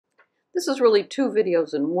This is really two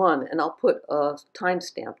videos in one, and I'll put a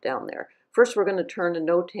timestamp down there. First, we're going to turn the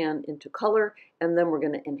NOTAN into color, and then we're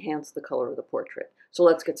going to enhance the color of the portrait. So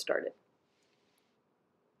let's get started.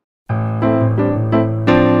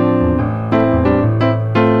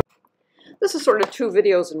 This is sort of two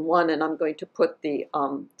videos in one, and I'm going to put the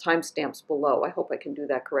timestamps below. I hope I can do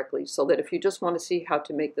that correctly, so that if you just want to see how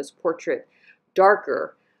to make this portrait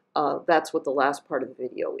darker, that's what the last part of the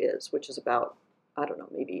video is, which is about, I don't know,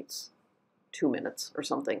 maybe it's 2 minutes or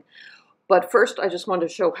something. But first, I just want to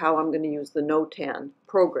show how I'm going to use the NOTAN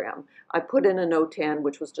program. I put in a NOTAN,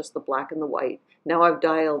 which was just the black and the white. Now I've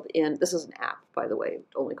dialed in, this is an app, by the way, it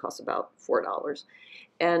only costs about $4.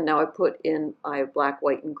 And now I have black,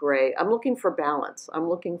 white, and gray. I'm looking for balance. I'm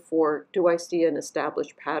looking for, do I see an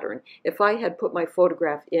established pattern? If I had put my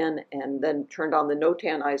photograph in and then turned on the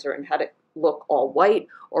NOTANizer and had it look all white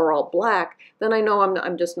or all black, then I know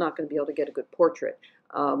I'm just not going to be able to get a good portrait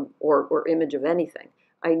or image of anything.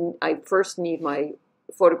 I first need my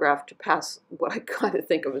photograph to pass what I kind of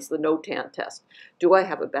think of as the NOTAN test. Do I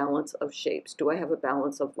have a balance of shapes? Do I have a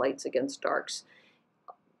balance of lights against darks?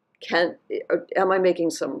 Am I making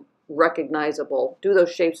some recognizable, do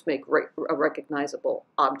those shapes make a recognizable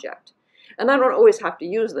object? And I don't always have to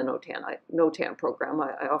use the NOTAN program.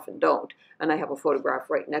 I often don't, and I have a photograph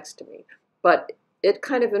right next to me. But it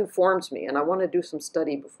kind of informs me, and I want to do some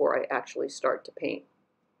study before I actually start to paint,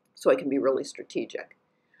 so I can be really strategic.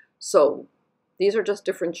 So these are just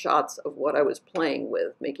different shots of what I was playing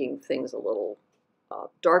with, making things a little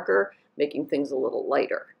darker, making things a little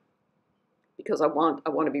lighter, because I want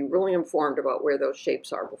to be really informed about where those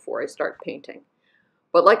shapes are before I start painting.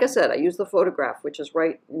 But like I said, I use the photograph, which is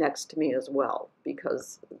right next to me as well,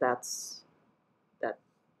 because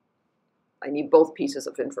I need both pieces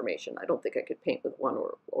of information. I don't think I could paint with one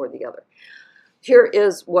or the other. Here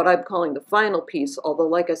is what I'm calling the final piece, although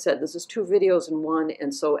like I said, this is two videos in one,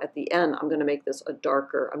 and so at the end I'm going to make this a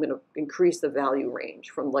darker, I'm going to increase the value range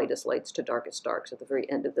from lightest lights to darkest darks at the very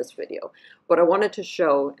end of this video. But I wanted to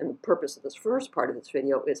show, and the purpose of this first part of this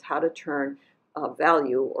video is how to turn a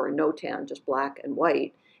value or a NOTAN, just black and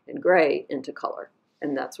white and gray, into color.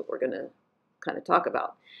 And that's what we're going to kind of talk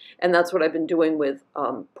about. And that's what I've been doing with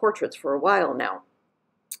portraits for a while now.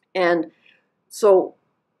 And so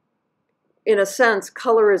in a sense,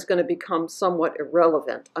 color is going to become somewhat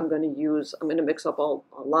irrelevant. I'm going to mix up a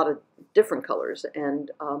lot of different colors, and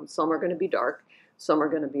some are going to be dark, some are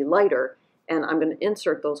going to be lighter, and I'm going to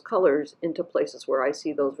insert those colors into places where I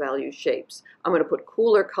see those value shapes. I'm going to put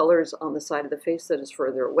cooler colors on the side of the face that is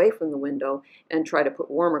further away from the window, and try to put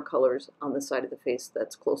warmer colors on the side of the face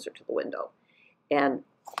that's closer to the window. And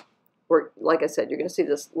like I said, you're going to see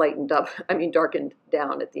this lightened up, darkened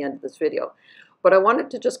down at the end of this video. But I wanted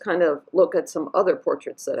to just kind of look at some other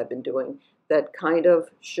portraits that I've been doing that kind of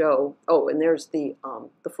show, oh, and there's the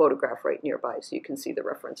photograph right nearby, so you can see the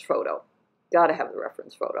reference photo. Got to have the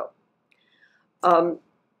reference photo.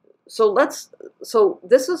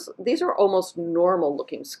 These are almost normal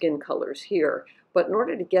looking skin colors here, but in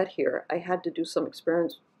order to get here, I had to do some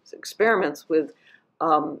experiments with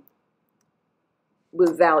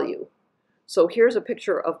value. So here's a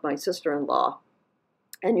picture of my sister-in-law.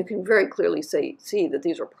 And you can very clearly see that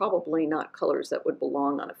these are probably not colors that would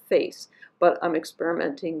belong on a face, but I'm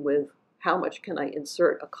experimenting with how much can I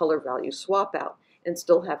insert a color value swap out and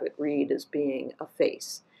still have it read as being a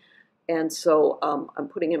face. And so I'm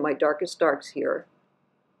putting in my darkest darks here,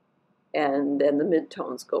 and then the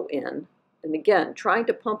midtones go in. And again, trying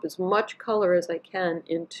to pump as much color as I can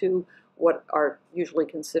into what are usually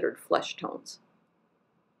considered flesh tones.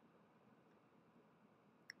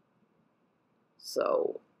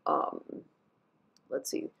 So let's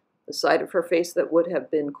see, the side of her face that would have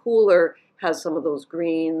been cooler has some of those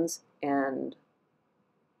greens, and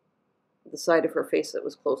the side of her face that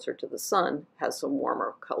was closer to the sun has some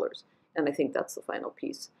warmer colors. And I think that's the final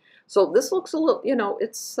piece. So this looks a little,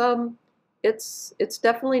 it's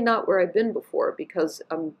definitely not where I've been before, because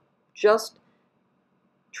I'm just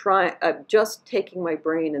taking my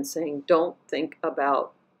brain and saying, don't think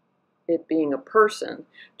about it being a person,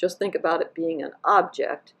 just think about it being an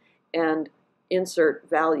object, and insert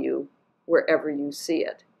value wherever you see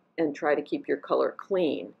it, and try to keep your color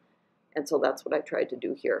clean. And so that's what I tried to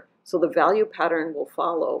do here. So the value pattern will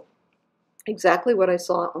follow exactly what I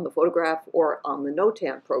saw on the photograph or on the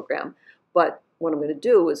NOTAN program, but what I'm going to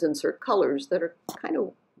do is insert colors that are kind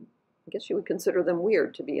of, I guess you would consider them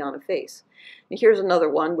weird to be on a face. And here's another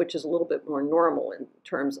one which is a little bit more normal in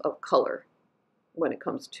terms of color when it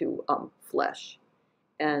comes to flesh.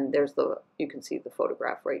 And there's you can see the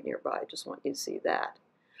photograph right nearby. I just want you to see that.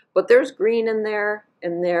 But there's green in there,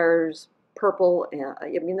 and there's purple, and I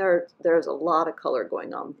mean there's a lot of color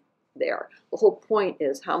going on there. The whole point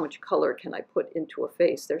is how much color can I put into a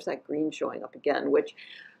face. There's that green showing up again, which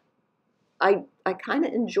I kind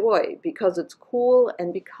of enjoy because it's cool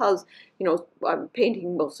and because, you know, I'm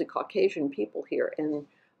painting mostly Caucasian people here, and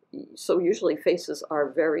so usually faces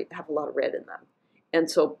are have a lot of red in them. And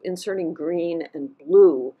so inserting green and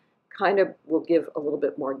blue kind of will give a little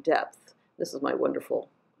bit more depth. This is my wonderful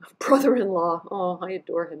brother-in-law. Oh, I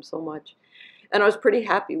adore him so much. And I was pretty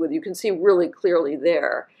happy with, you can see really clearly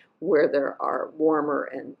there where there are warmer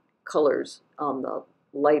and colors on the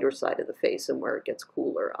lighter side of the face and where it gets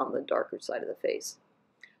cooler on the darker side of the face.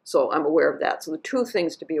 So I'm aware of that. So the two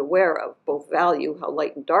things to be aware of, both value, how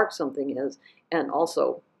light and dark something is, and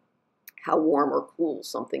also how warm or cool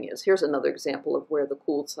something is. Here's another example of where the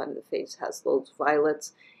cool side of the face has those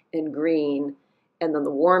violets and green, and then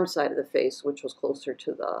the warm side of the face, which was closer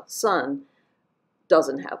to the sun,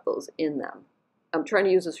 doesn't have those in them. I'm trying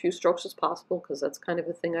to use as few strokes as possible because that's kind of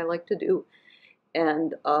a thing I like to do.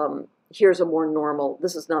 And here's a more normal,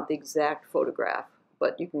 this is not the exact photograph,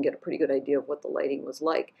 but you can get a pretty good idea of what the lighting was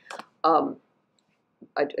like.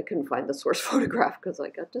 I couldn't find the source photograph because I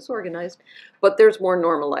got disorganized, but there's more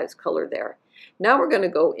normalized color there. Now we're going to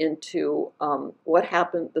go into what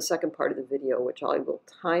happened, the second part of the video, which I will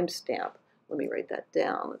timestamp. Let me write that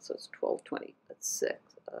down. So it's 12:20, that's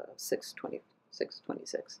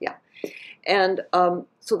 6:26, yeah. And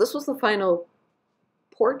so this was the final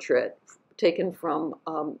portrait taken from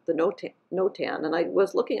the NOTAN, and I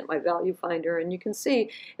was looking at my value finder, and you can see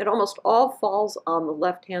it almost all falls on the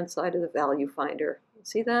left-hand side of the value finder.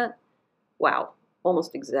 See that? Wow,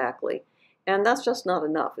 almost exactly. And that's just not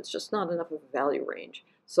enough. It's just not enough of a value range.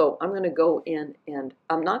 So I'm going to go in, and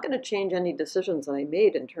I'm not going to change any decisions that I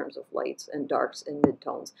made in terms of lights and darks and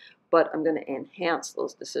midtones, but I'm going to enhance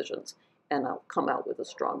those decisions, and I'll come out with a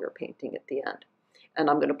stronger painting at the end. And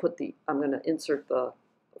I'm going to insert the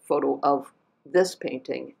photo of this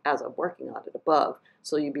painting as I'm working on it above,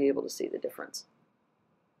 so you'll be able to see the difference.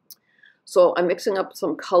 So I'm mixing up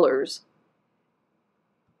some colors,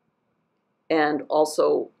 and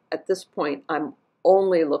also at this point I'm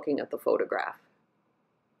only looking at the photograph.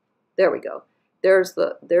 There we go. There's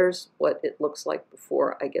what it looks like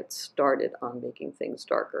before I get started on making things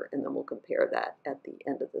darker, and then we'll compare that at the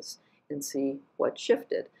end of this and see what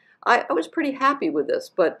shifted. I was pretty happy with this,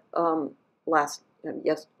 but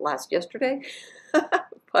yesterday,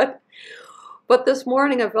 but this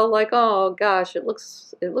morning I felt like, oh gosh, it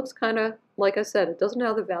looks kind of, like I said, it doesn't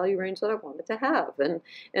have the value range that I want it to have, and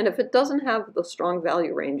if it doesn't have the strong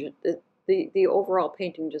value range, the overall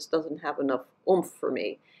painting just doesn't have enough oomph for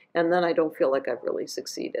me, and then I don't feel like I've really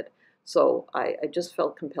succeeded. So I just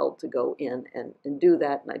felt compelled to go in and do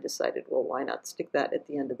that, and I decided, well, why not stick that at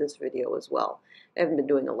the end of this video as well. I haven't been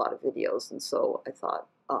doing a lot of videos, and so I thought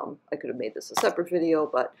I could have made this a separate video,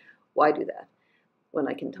 but why do that when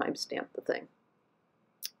I can timestamp the thing?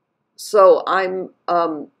 So I'm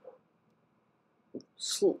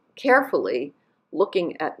carefully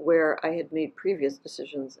looking at where I had made previous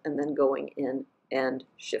decisions and then going in and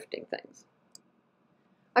shifting things.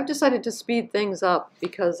 I've decided to speed things up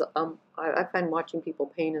because I find watching people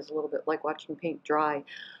paint is a little bit like watching paint dry.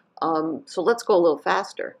 So let's go a little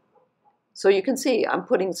faster. So you can see I'm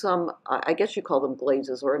putting some, I guess you call them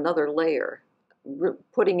glazes, or another layer,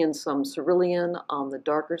 putting in some cerulean on the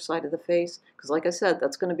darker side of the face, because like I said,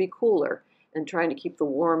 that's going to be cooler, and trying to keep the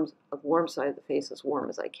warm side of the face as warm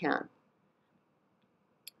as I can.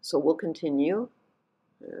 So we'll continue.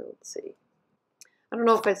 Let's see. I don't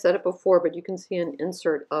know if I said it before, but you can see an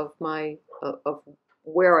insert of my of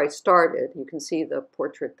where I started. You can see the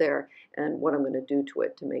portrait there and what I'm going to do to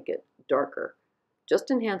it to make it darker. Just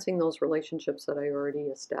enhancing those relationships that I already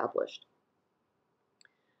established.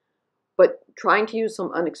 But trying to use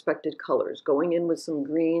some unexpected colors, going in with some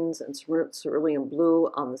greens and cerulean blue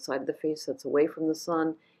on the side of the face that's away from the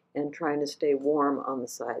sun, and trying to stay warm on the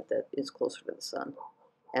side that is closer to the sun.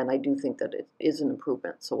 And I do think that it is an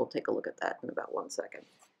improvement, so we'll take a look at that in about 1 second.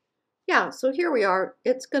 Yeah, so here we are.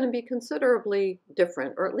 It's going to be considerably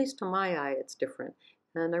different, or at least to my eye it's different.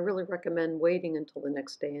 And I really recommend waiting until the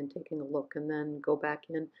next day and taking a look, and then go back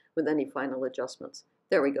in with any final adjustments.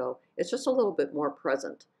 There we go. It's just a little bit more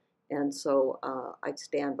present. And so I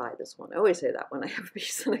stand by this one. I always say that when I have a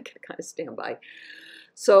piece, and I can kind of stand by.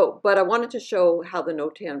 So, but I wanted to show how the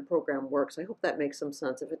NOTAN program works. I hope that makes some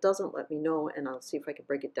sense. If it doesn't, let me know, and I'll see if I can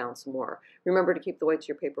break it down some more. Remember to keep the whites of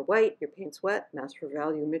your paper white, your paints wet, mass for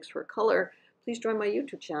value, mix for color. Please join my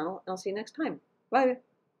YouTube channel, and I'll see you next time. Bye.